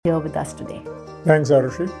here with us today. Thanks,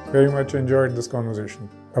 Arushi. Very much enjoyed this conversation.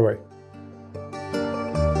 Bye-bye.